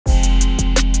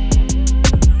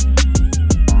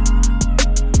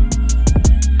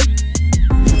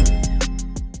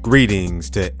Greetings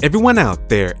to everyone out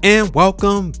there and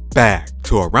welcome back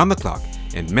to Around the Clock.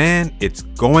 And man, it's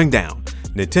going down.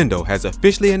 Nintendo has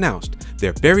officially announced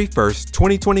their very first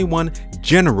 2021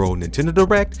 General Nintendo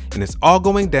Direct, and it's all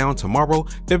going down tomorrow,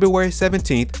 February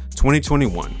 17th,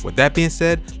 2021. With that being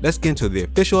said, let's get into the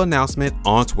official announcement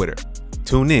on Twitter.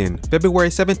 Tune in February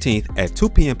 17th at 2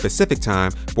 p.m. Pacific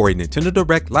time for a Nintendo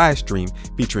Direct live stream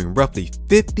featuring roughly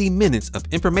 50 minutes of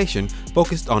information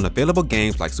focused on available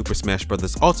games like Super Smash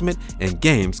Bros. Ultimate and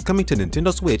games coming to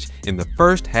Nintendo Switch in the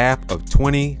first half of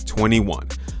 2021.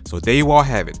 So there you all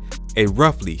have it, a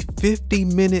roughly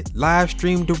 50-minute live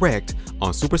stream direct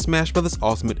on Super Smash Bros.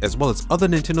 Ultimate as well as other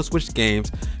Nintendo Switch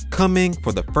games coming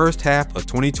for the first half of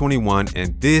 2021,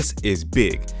 and this is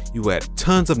big. You had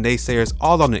tons of naysayers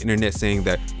all on the internet saying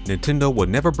that Nintendo will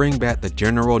never bring back the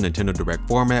general Nintendo Direct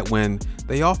format when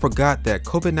they all forgot that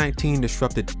COVID-19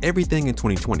 disrupted everything in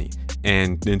 2020,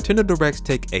 and Nintendo Directs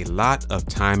take a lot of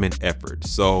time and effort.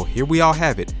 So here we all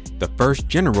have it, the first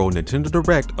general Nintendo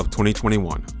Direct of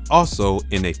 2021. Also,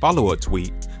 in a follow-up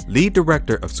tweet, lead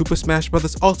director of Super Smash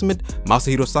Bros. Ultimate,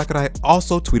 Masahiro Sakurai,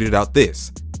 also tweeted out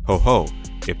this: "Ho ho,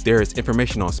 if there is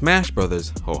information on Smash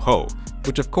Bros, ho ho."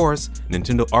 Which of course,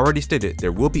 Nintendo already stated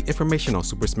there will be information on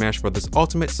Super Smash Bros.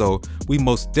 Ultimate, so we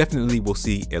most definitely will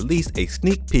see at least a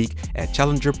sneak peek at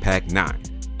Challenger Pack 9.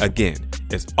 Again,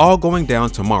 it's all going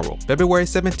down tomorrow, February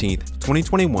 17th,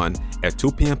 2021 at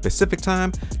 2 p.m. Pacific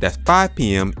time, that's 5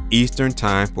 p.m. Eastern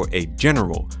time for a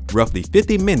general, roughly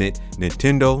 50-minute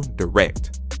Nintendo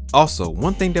Direct. Also,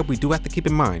 one thing that we do have to keep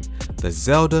in mind, the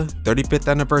Zelda 35th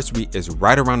anniversary is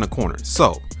right around the corner,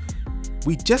 so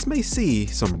we just may see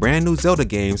some brand new Zelda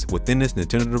games within this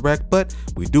Nintendo Direct, but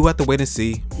we do have to wait and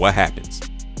see what happens.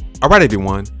 Alright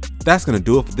everyone, that's gonna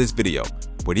do it for this video.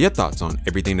 What are your thoughts on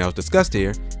everything that was discussed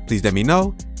here? Please let me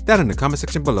know down in the comment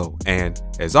section below, and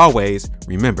as always,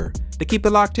 remember to keep it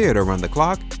locked here to Around the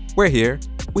Clock. We're here,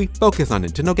 we focus on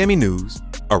Nintendo gaming news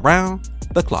around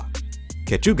the clock.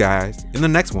 Catch you guys in the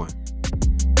next one.